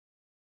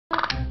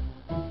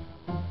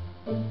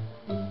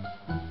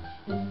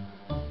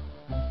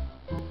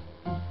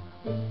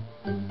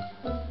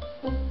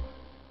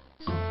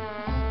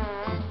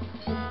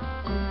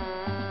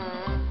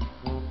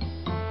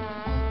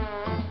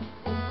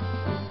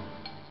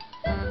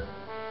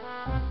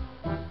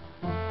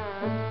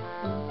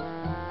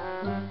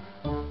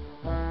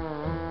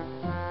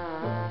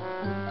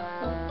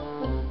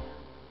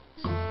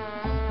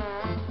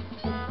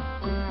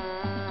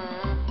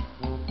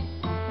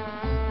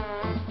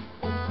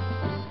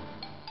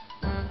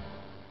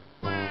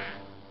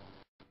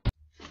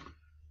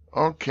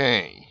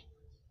Okay,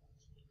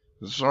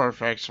 this is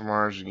Artifacts of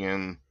Mars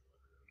again.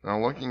 Now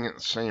looking at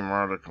the same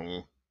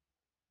article,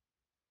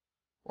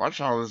 watch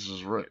how this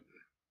is written.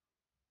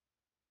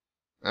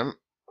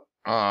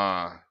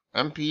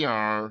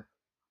 NPR,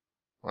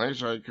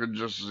 like I could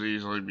just as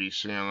easily be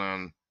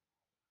CNN.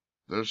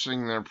 They're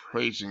sitting there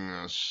praising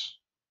this.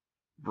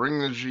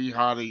 Bring the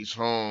jihadis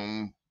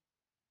home.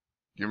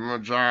 Give them a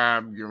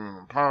job. Give them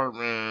an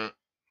apartment.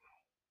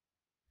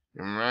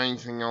 Give them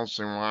anything else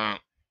they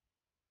want.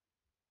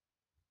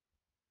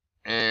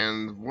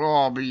 And we'll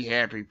all be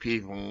happy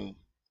people.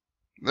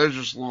 They're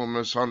just a little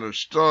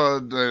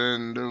misunderstood. They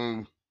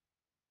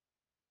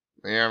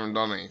haven't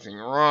done anything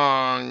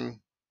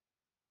wrong.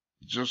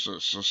 Just a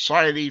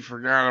society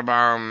forgot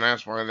about them.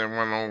 That's why they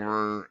went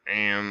over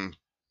and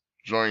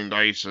joined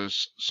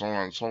ISIS, so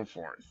on and so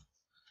forth.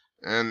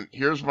 And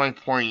here's my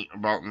point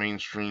about the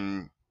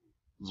lamestream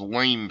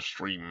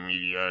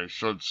media, I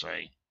should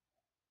say,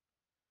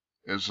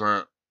 is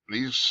that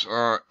these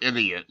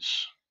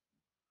idiots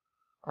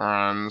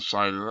are on the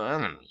side of the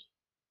enemy.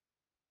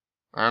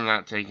 I'm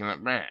not taking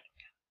it back.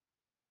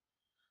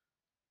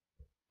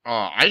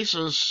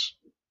 ISIS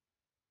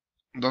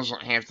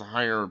doesn't have to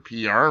hire a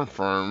PR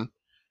firm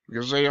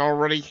because they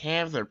already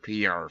have their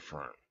PR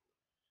firm.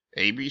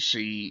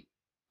 ABC,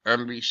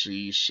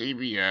 NBC,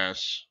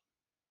 CBS,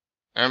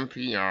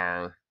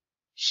 NPR,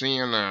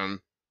 CNN,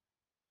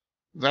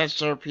 that's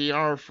their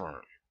PR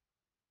firm.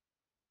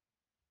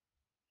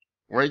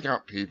 Wake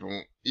up,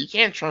 people. You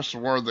can't trust a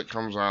word that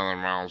comes out of their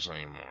mouths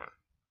anymore.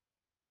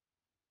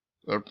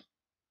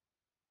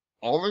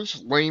 All this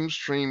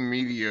lamestream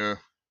media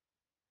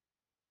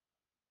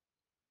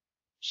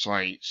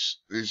sites,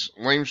 these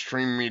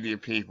lamestream media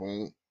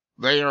people,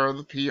 they are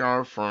the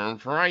PR firm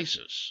for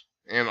ISIS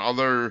and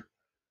other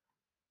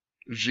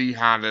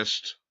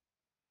jihadist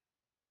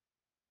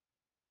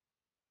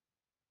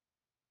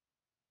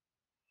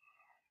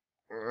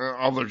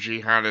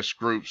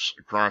groups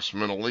across the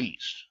Middle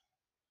East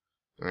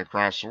and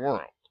across the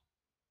world.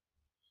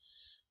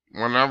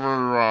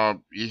 Whenever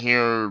they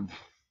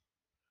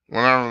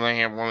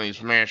have one of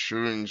these mass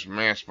shootings,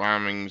 mass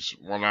bombings,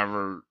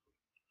 whatever,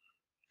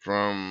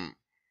 from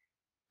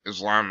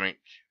Islamic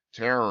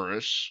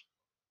terrorists,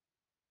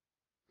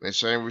 they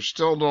say we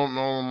still don't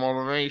know the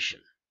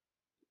motivation.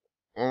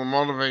 Well, the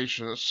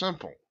motivation is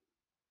simple.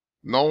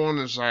 No one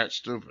is that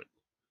stupid.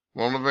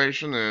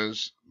 Motivation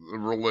is the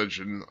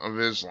religion of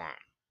Islam.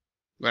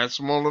 That's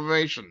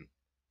motivation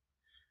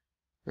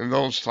in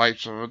those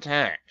types of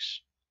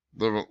attacks.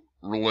 The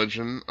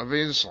religion of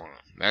Islam.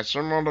 That's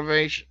their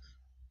motivation.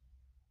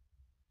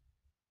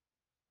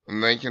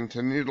 And they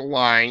continue to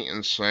lie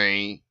and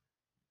say,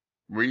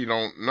 we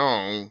don't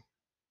know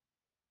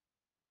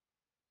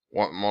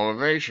what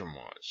motivation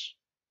was.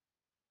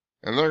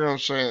 And they're going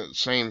to say the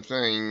same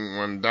thing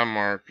when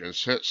Denmark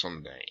is hit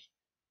someday.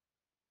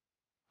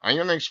 I'm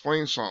going to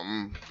explain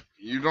something.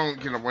 You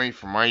don't get away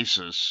from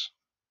ISIS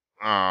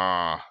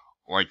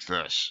like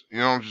this. You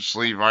don't just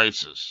leave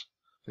ISIS.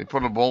 They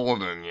put a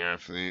bullet in you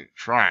if they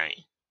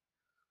try.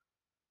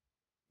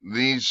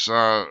 These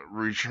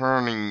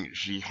returning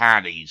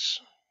jihadis,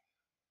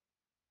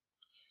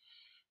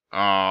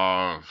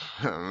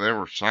 they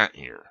were sent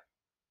here.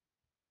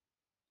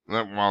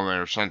 Well, they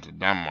were sent to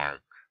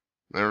Denmark.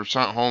 They were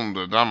sent home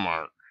to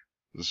Denmark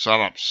to set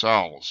up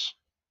cells.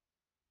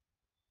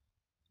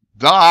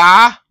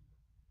 Duh!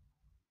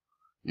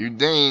 You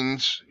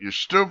Danes, you're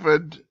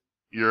stupid.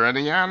 You're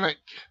idiotic.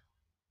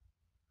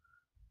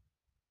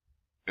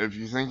 If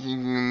you think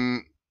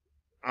you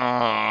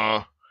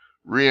can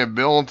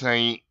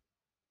rehabilitate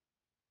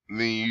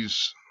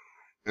these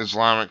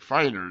Islamic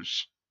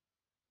fighters,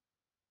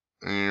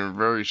 and you're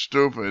very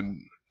stupid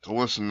to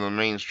listen to the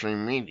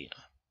mainstream media.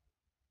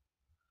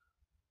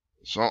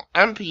 So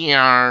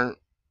NPR,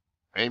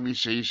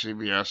 ABC,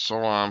 CBS, so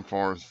on and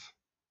forth,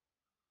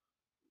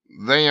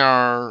 they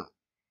are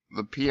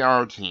the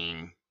PR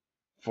team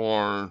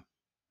for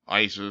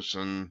ISIS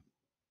and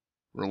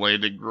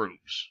related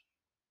groups.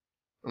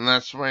 And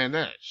that's the way it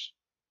is.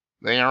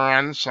 They are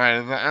on the side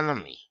of the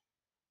enemy.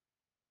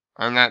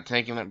 I'm not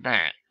taking it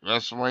back.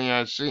 That's the way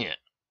I see it.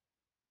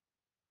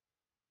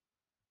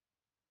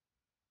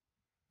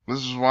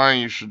 This is why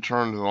you should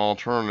turn to the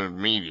alternative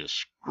media.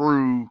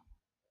 Screw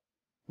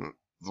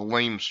the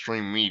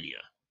lamestream media.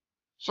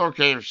 It's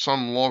okay for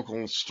some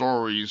local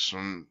stories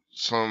from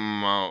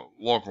some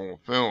local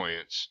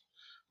affiliates,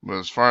 but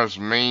as far as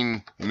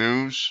main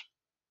news,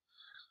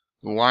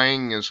 the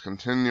lying is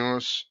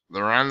continuous.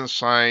 They're on the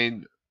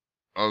side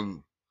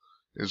of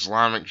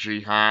Islamic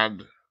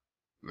Jihad.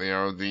 They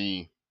are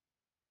the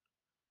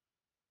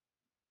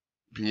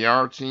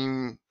PR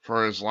team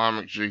for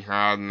Islamic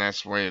Jihad, and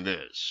that's the way it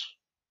is.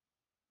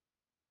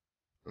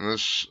 And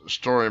this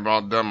story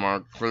about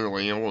Denmark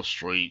clearly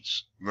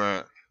illustrates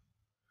that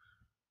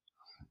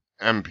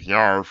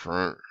NPR,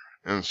 for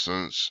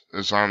instance,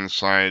 is on the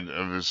side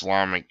of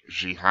Islamic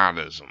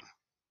jihadism.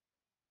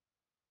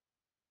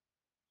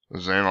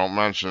 As they don't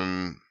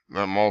mention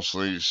that most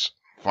of these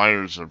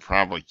fighters are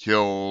probably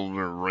killed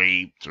or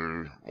raped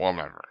or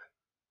whatever.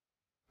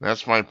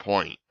 That's my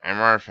point. I'm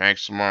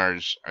Artifacts of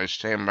Mars. I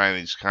stand by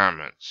these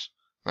comments.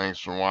 Thanks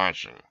for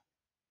watching.